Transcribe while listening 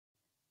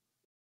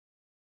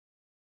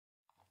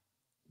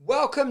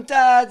Welcome,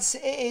 dads.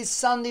 It is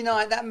Sunday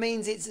night. That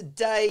means it's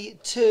day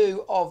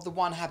 2 of the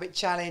One Habit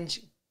Challenge.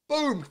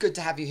 Boom. Good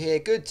to have you here.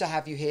 Good to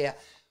have you here.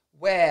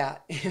 Where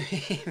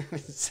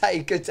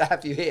say good to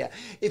have you here.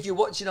 If you're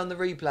watching on the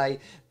replay,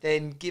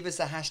 then give us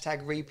a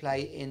hashtag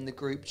replay in the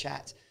group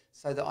chat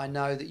so that I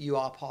know that you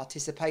are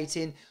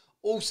participating.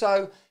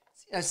 Also,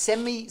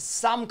 send me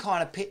some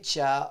kind of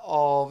picture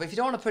of, if you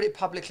don't want to put it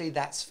publicly,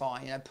 that's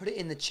fine. Put it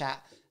in the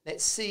chat.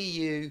 Let's see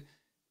you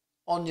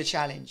on your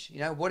challenge.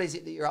 What is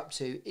it that you're up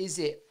to? Is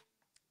it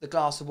the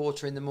glass of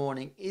water in the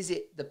morning? Is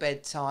it the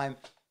bedtime?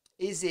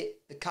 Is it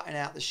the cutting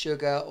out the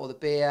sugar or the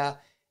beer?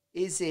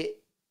 Is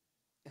it,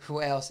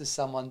 what else is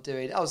someone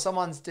doing? Oh,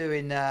 someone's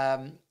doing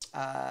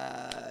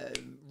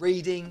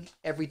reading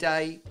every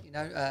day.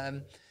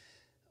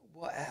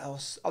 What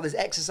else? Oh, there's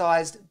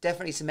exercise.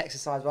 Definitely some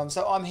exercise ones.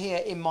 So I'm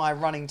here in my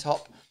running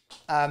top.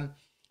 Can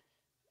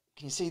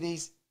you see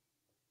these?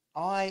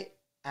 I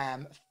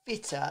am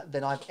fitter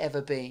than I've ever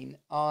been.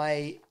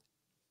 I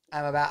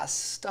am about a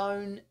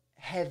stone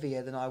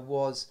heavier than I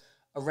was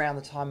around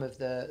the time of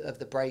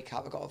the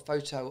breakup. I've got a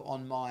photo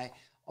on my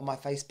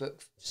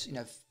Facebook,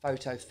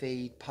 photo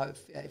feed.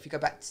 If you go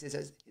back to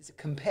it's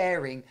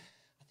comparing,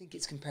 I think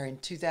it's comparing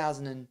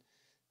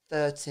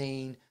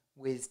 2013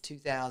 with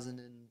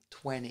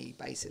 2020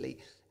 basically,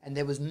 and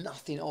there was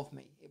nothing of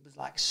me. It was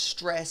like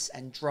stress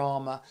and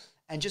drama,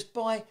 and just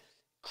by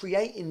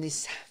creating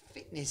this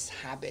fitness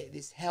habit,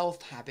 this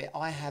health habit,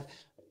 I have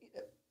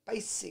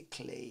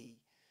basically,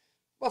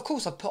 well, of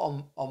course I put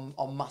on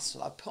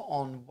muscle, I put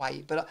on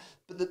weight, but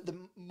the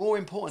more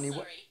importantly,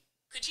 Sorry,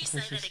 could you say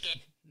that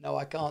again? No,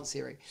 I can't,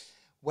 Siri.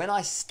 When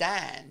I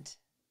stand,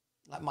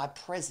 like my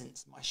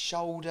presence, my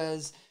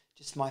shoulders,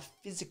 just my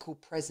physical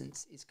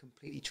presence is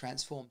completely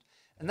transformed.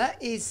 And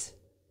that is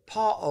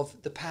part of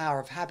the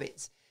power of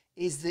habits,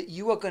 is that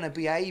you are going to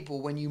be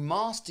able, when you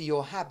master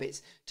your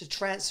habits, to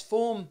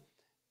transform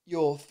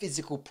your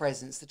physical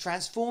presence, to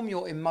transform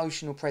your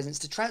emotional presence,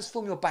 to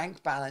transform your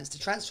bank balance, to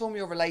transform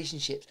your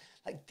relationships.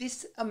 Like,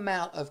 this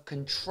amount of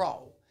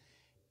control,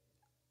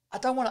 I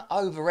don't want to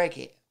over egg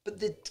it, but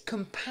the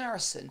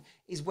comparison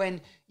is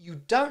when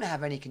you don't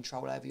have any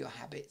control over your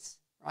habits,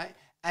 right?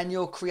 And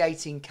you're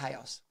creating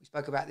chaos. We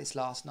spoke about this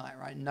last night,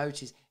 right?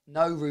 Notice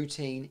no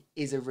routine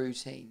is a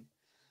routine.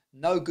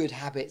 No good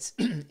habits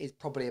is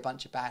probably a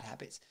bunch of bad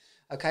habits.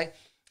 Okay?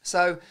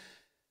 So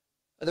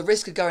at the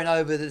risk of going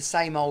over the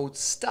same old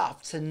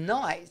stuff,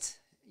 tonight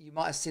you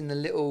might have seen the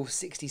little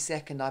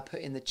 60-second I put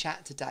in the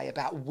chat today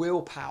about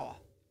willpower.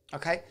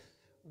 Okay?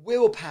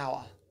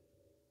 Willpower.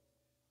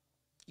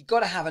 You've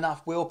got to have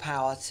enough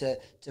willpower to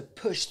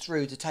push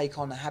through, to take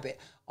on a habit.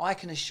 I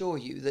can assure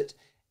you that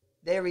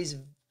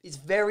it's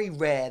very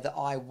rare that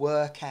I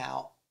work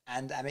out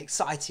and am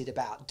excited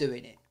about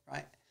doing it,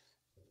 right?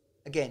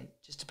 Again,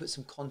 just to put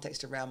some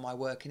context around my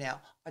working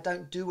out, I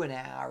don't do an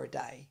hour a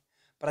day,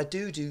 but I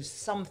do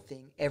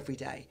something every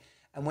day.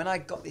 And when I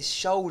got this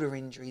shoulder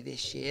injury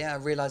this year, I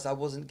realized I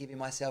wasn't giving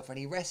myself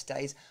any rest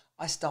days.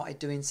 I started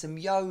doing some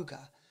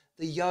yoga.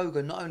 The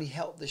yoga not only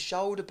helped the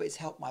shoulder, but it's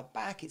helped my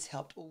back. It's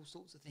helped all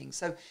sorts of things.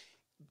 So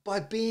by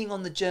being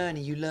on the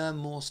journey, you learn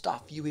more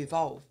stuff, you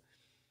evolve.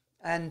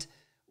 And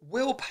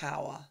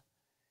willpower,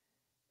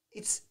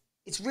 it's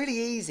really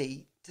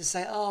easy to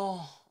say,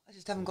 oh, I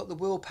just haven't got the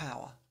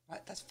willpower,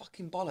 right? That's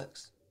fucking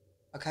bollocks,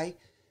 okay?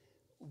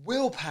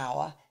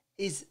 Willpower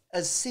is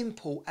as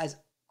simple as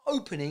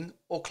opening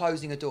or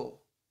closing a door.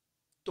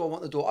 Do I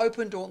want the door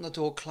open? Do I want the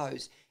door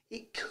closed?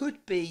 It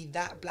could be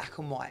that black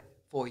and white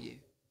for you.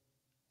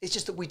 It's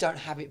just that we don't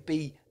have it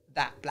be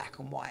that black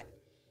and white.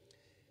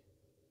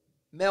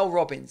 Mel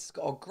Robbins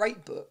got a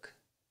great book.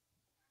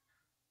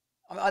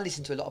 I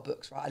listen to a lot of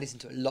books, right? I listen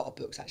to a lot of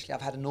books, actually.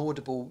 I've had an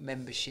Audible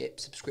membership,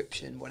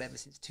 subscription, whatever,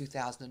 since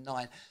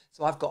 2009.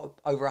 So I've got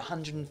over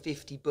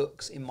 150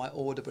 books in my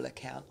Audible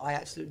account. I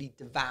absolutely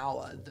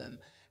devour them.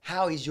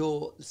 How is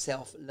your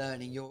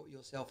self-learning, your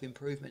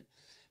self-improvement?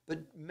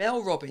 But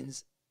Mel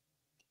Robbins,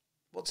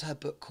 what's her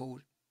book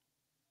called?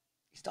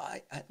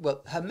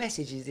 Well, her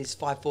message is this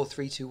 5, 4,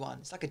 3, 2, 1.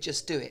 It's like a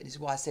just do it. And this is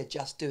why I said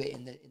just do it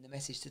in the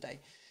message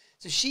today.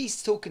 So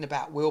she's talking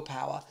about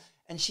willpower.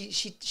 And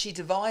she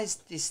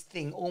devised this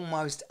thing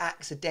almost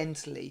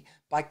accidentally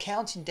by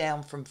counting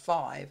down from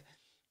 5,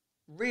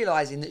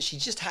 realizing that she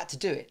just had to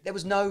do it. There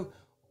was no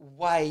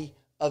way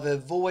of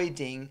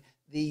avoiding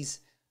these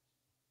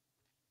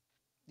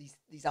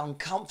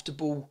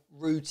uncomfortable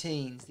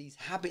routines, these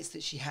habits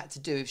that she had to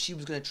do if she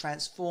was going to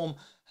transform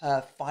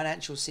her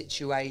financial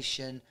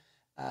situation,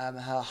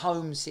 her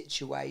home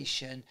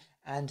situation,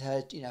 and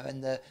her,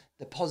 and the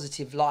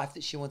positive life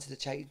that she wanted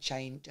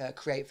to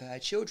create for her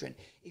children.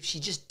 If she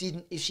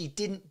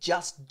didn't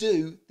just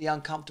do the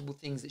uncomfortable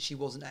things that she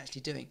wasn't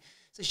actually doing.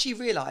 So she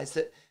realized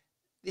that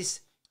this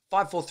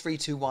 5, 4, 3,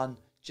 2, 1,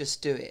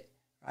 just do it,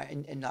 right?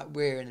 And like,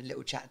 we're in a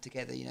little chat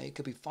together, it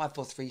could be 5,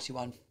 4, 3, 2,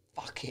 1,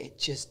 fuck it,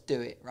 just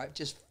do it, right?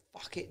 Just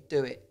fuck it,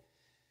 do it.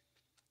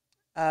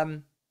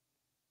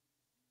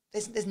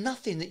 There's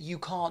nothing that you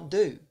can't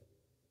do.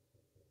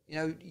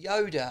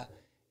 Yoda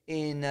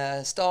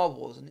in Star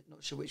Wars, I'm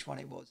not sure which one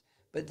it was,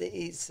 but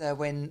it's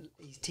when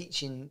he's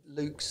teaching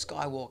Luke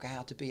Skywalker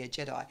how to be a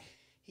Jedi.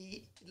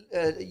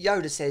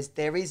 Yoda says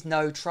there is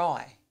no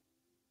try.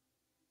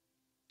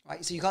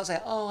 Right, so you can't say,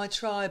 "Oh, I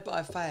tried, but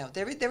I failed."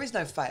 There is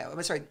no fail.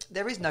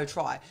 There is no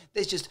try.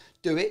 There's just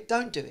do it,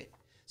 don't do it.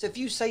 So if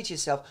you say to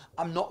yourself,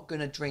 "I'm not going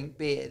to drink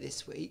beer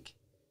this week,"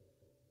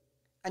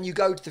 and you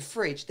go to the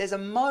fridge, there's a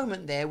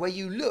moment there where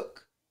you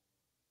look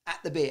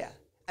at the beer,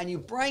 and your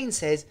brain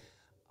says,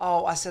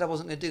 "Oh, I said I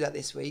wasn't going to do that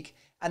this week,"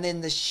 and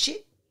then the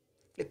shit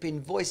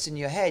flipping voice in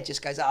your head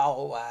just goes,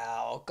 "Oh,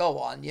 wow, go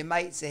on, your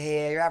mates are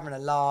here, you're having a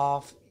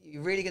laugh,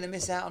 you're really going to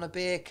miss out on a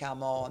beer?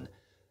 Come on."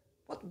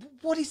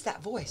 What is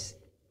that voice?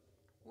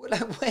 Where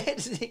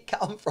does it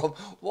come from?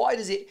 Why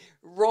does it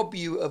rob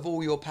you of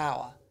all your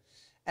power?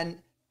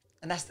 And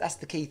that's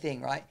the key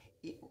thing, right?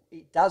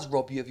 It does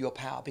rob you of your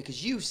power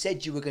because you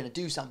said you were going to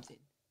do something,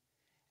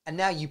 and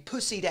now you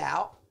pussied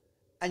out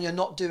and you're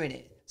not doing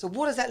it. So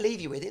what does that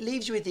leave you with? It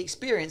leaves you with the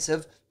experience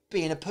of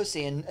being a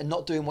pussy and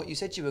not doing what you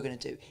said you were going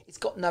to do. It's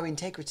got no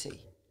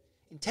integrity.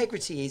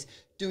 Integrity is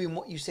doing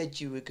what you said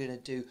you were going to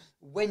do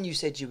when you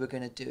said you were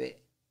going to do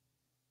it,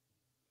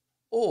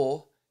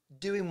 or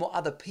doing what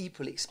other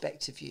people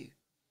expect of you.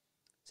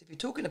 So if you're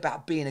talking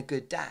about being a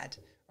good dad,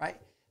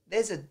 right?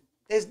 There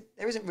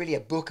isn't really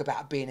a book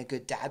about being a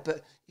good dad,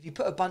 but if you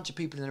put a bunch of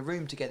people in a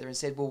room together and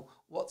said, "Well,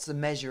 what's the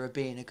measure of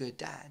being a good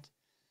dad?"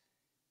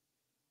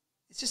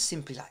 It's just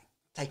simply like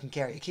taking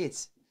care of your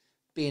kids,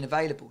 being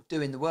available,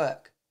 doing the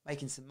work,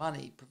 making some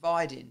money,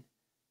 providing,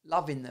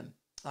 loving them.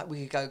 Like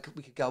we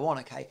could go on,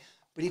 okay?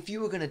 But if you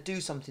were going to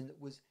do something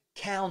that was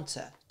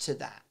counter to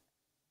that,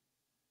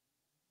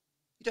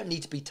 you don't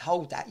need to be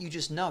told that, you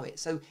just know it.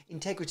 So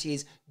integrity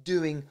is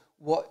doing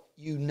what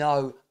you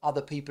know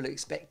other people are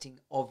expecting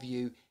of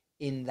you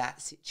in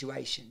that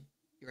situation.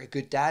 You're a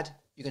good dad,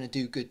 you're going to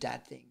do good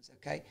dad things,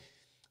 okay?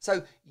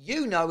 So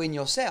you know in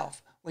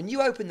yourself, when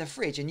you open the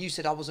fridge and you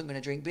said, "I wasn't going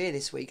to drink beer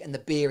this week," and the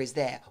beer is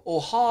there, or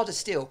harder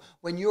still,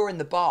 when you're in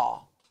the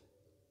bar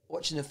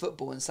watching the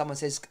football and someone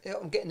says,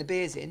 "I'm getting the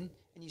beers in,"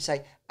 and you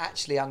say,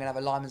 "Actually, I'm going to have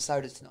a lime and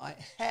soda tonight."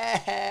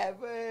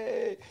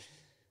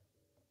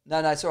 No,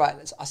 it's all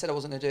right. I said I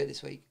wasn't going to do it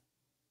this week.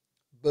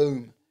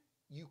 Boom.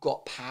 You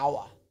got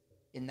power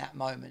in that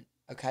moment,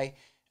 okay?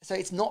 So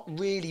it's not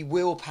really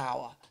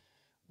willpower.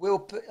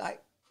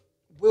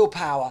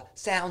 Willpower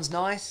sounds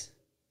nice,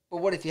 but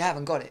what if you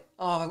haven't got it?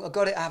 "Oh, I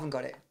got it, I haven't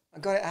got it. I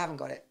got it, I haven't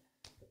got it."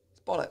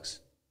 It's bollocks,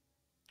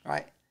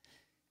 right?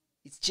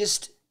 It's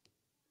just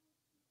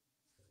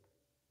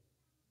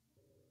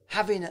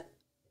having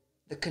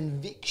the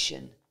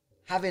conviction,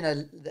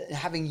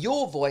 having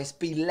your voice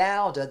be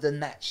louder than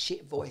that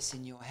shit voice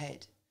in your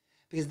head,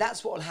 because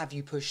that's what will have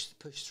you push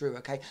through.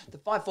 Okay, the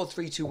 5, 4,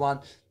 3, 2,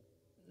 1.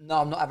 No,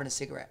 I'm not having a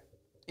cigarette.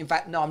 In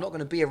fact, no, I'm not going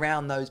to be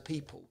around those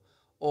people.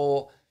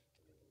 Or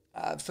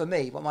for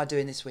me, what am I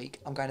doing this week?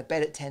 I'm going to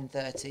bed at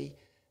 10:30,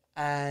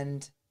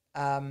 and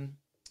I'm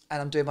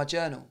doing my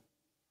journal.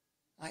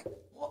 Like,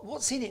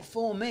 what's in it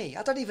for me?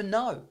 I don't even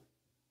know.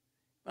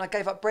 When I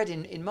gave up bread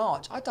in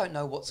March, I don't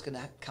know what's going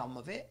to come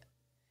of it.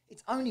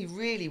 It's only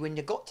really when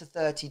you got to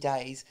 30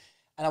 days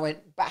and I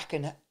went back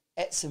and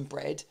ate some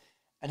bread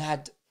and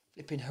had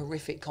flipping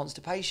horrific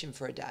constipation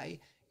for a day,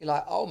 you're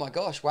like, "Oh my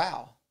gosh,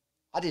 wow.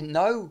 I didn't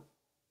know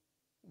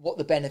what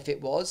the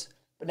benefit was,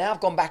 but now I've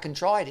gone back and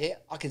tried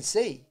it, I can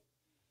see."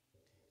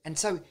 And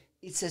so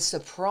it's a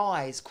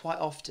surprise quite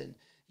often.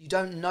 You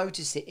don't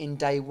notice it in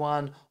day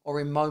one or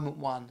in moment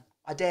one.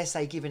 I dare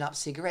say giving up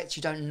cigarettes,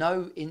 you don't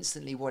know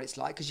instantly what it's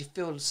like because you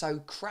feel so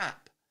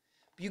crap.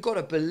 But you've got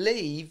to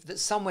believe that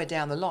somewhere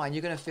down the line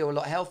you're going to feel a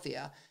lot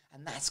healthier,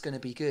 and that's going to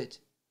be good.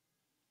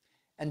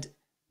 And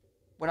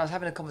when I was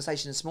having a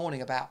conversation this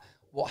morning about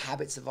what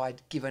habits have I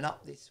given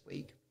up this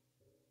week,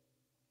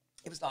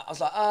 I was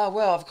like, "Oh,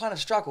 well, I've kind of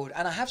struggled,"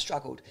 and I have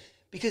struggled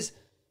because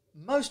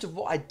most of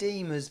what I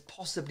deem as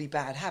possibly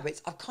bad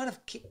habits, I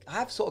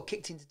have sort of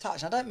kicked into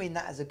touch. And I don't mean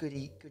that as a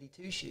goody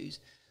two shoes,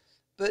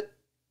 but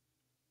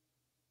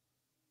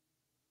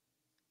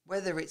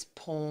whether it's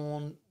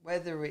porn,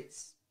 whether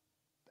it's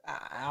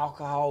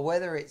alcohol,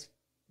 whether it's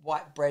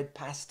white bread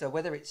pasta,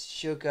 whether it's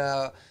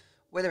sugar,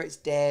 whether it's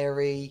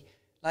dairy,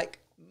 like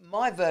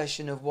my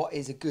version of what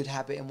is a good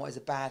habit and what is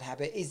a bad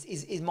habit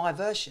is my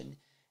version.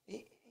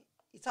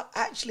 It's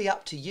actually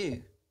up to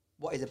you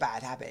what is a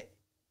bad habit.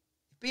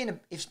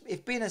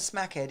 If being a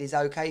smackhead is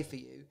okay for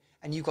you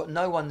and you've got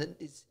no one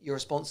that you're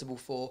responsible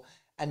for,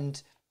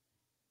 and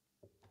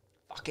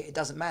fuck it, it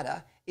doesn't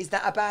matter, is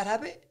that a bad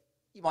habit?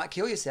 You might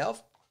kill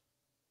yourself.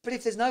 But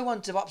if there's no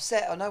one to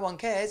upset or no one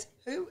cares,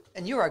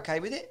 and you're okay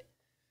with it,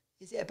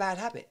 is it a bad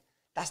habit?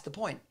 That's the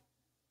point.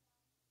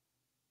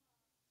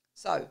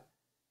 So,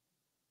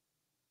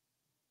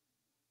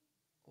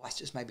 that's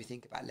just made me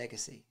think about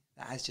legacy.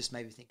 That has just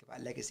made me think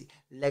about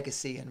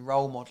legacy and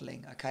role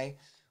modeling, okay?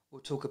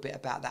 We'll talk a bit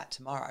about that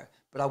tomorrow.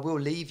 But I will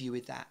leave you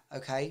with that,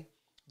 okay?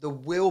 The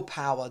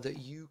willpower that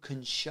you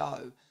can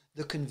show,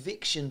 the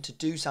conviction to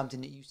do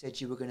something that you said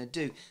you were going to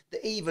do,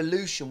 the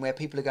evolution where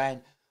people are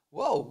going,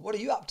 "Whoa, what are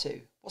you up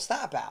to? What's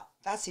that about?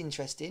 That's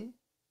interesting."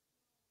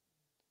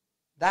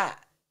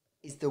 That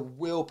is the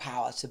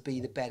willpower to be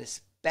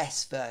the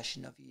best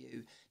version of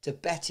you, to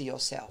better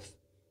yourself.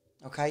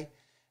 Okay?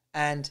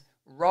 And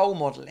role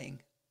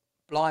modeling,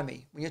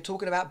 blimey, when you're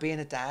talking about being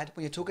a dad,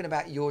 when you're talking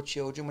about your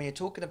children, when you're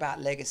talking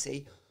about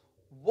legacy,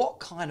 what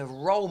kind of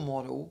role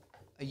model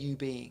are you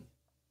being?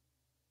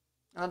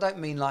 And I don't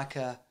mean like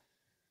a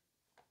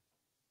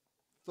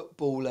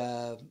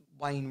footballer,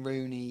 Wayne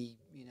Rooney,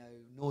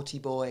 naughty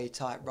boy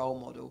type role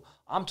model.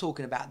 I'm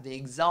talking about the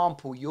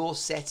example you're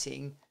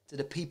setting to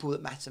the people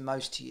that matter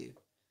most to you.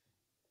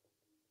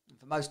 And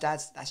for most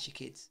dads, that's your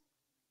kids.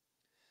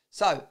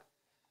 So,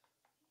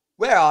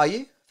 where are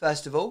you?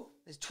 First of all,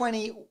 there's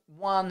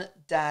 21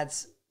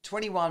 dads,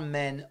 21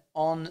 men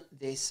on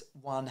this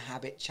One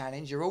Habit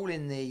Challenge. You're all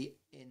in the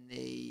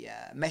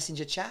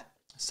messenger chat.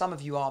 Some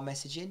of you are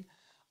messaging.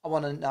 I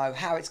want to know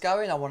how it's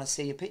going. I want to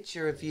see a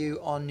picture of you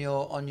on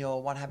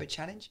your One Habit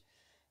Challenge,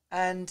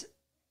 and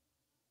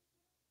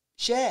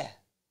share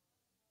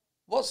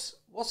what's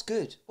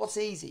good, what's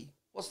easy,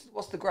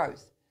 what's the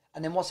growth,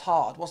 and then what's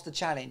hard, what's the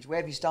challenge, where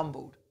have you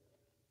stumbled.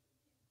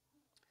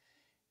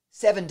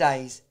 7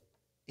 days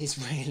is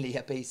really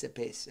a piece of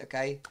piss,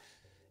 okay?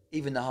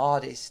 Even the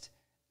hardest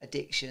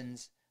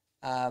addictions,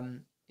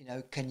 can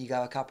you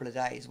go a couple of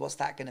days? What's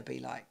that going to be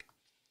like?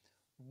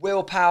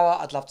 Willpower,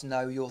 I'd love to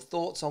know your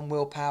thoughts on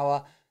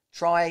willpower.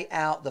 Try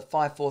out the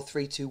 5, 4,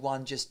 3, 2,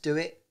 1. Just do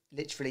it.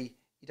 Literally,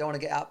 you don't want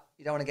to get up.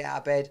 You don't want to get out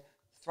of bed.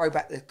 Throw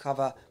back the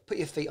cover. Put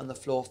your feet on the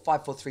floor.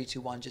 5, 4, 3,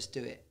 2, 1. Just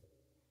do it.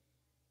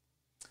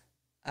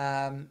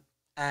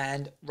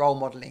 And role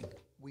modeling.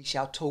 We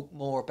shall talk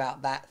more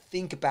about that.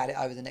 Think about it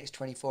over the next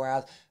 24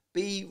 hours.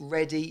 Be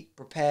ready,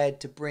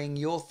 prepared to bring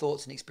your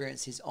thoughts and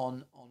experiences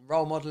on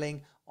role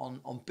modeling,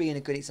 on being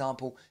a good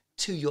example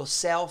to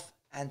yourself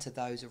and to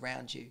those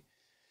around you.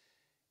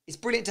 It's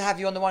brilliant to have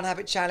you on the One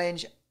Habit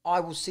Challenge. I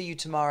will see you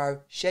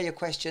tomorrow. Share your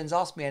questions,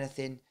 ask me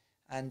anything,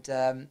 and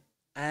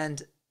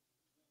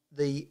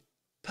the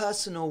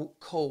personal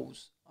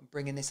calls. I'm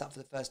bringing this up for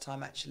the first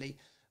time actually.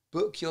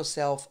 Book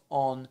yourself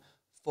on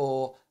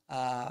for.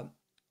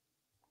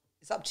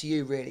 It's up to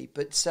you really,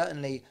 but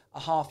certainly a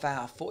half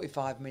hour,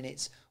 45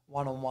 minutes,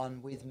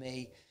 one-on-one with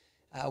me,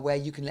 where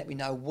you can let me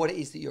know what it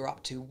is that you're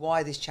up to,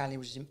 why this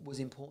challenge was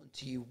important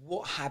to you,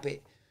 what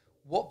habit,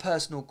 what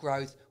personal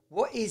growth,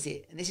 what is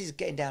it? And this is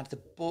getting down to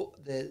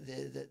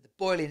the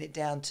boiling it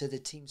down to the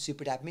Team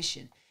Super Dad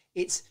mission.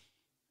 It's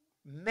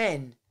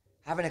men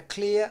having a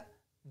clear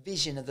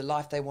vision of the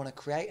life they want to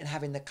create and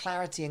having the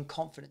clarity and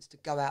confidence to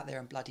go out there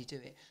and bloody do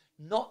it.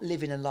 Not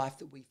living a life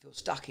that we feel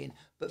stuck in,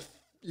 but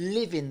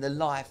living the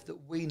life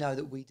that we know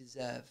that we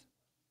deserve.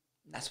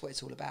 And that's what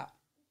it's all about.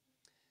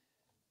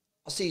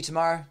 I'll see you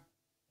tomorrow.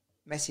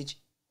 Message,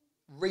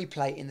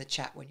 replay in the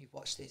chat when you've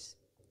watched this.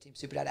 Team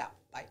Super Dad out.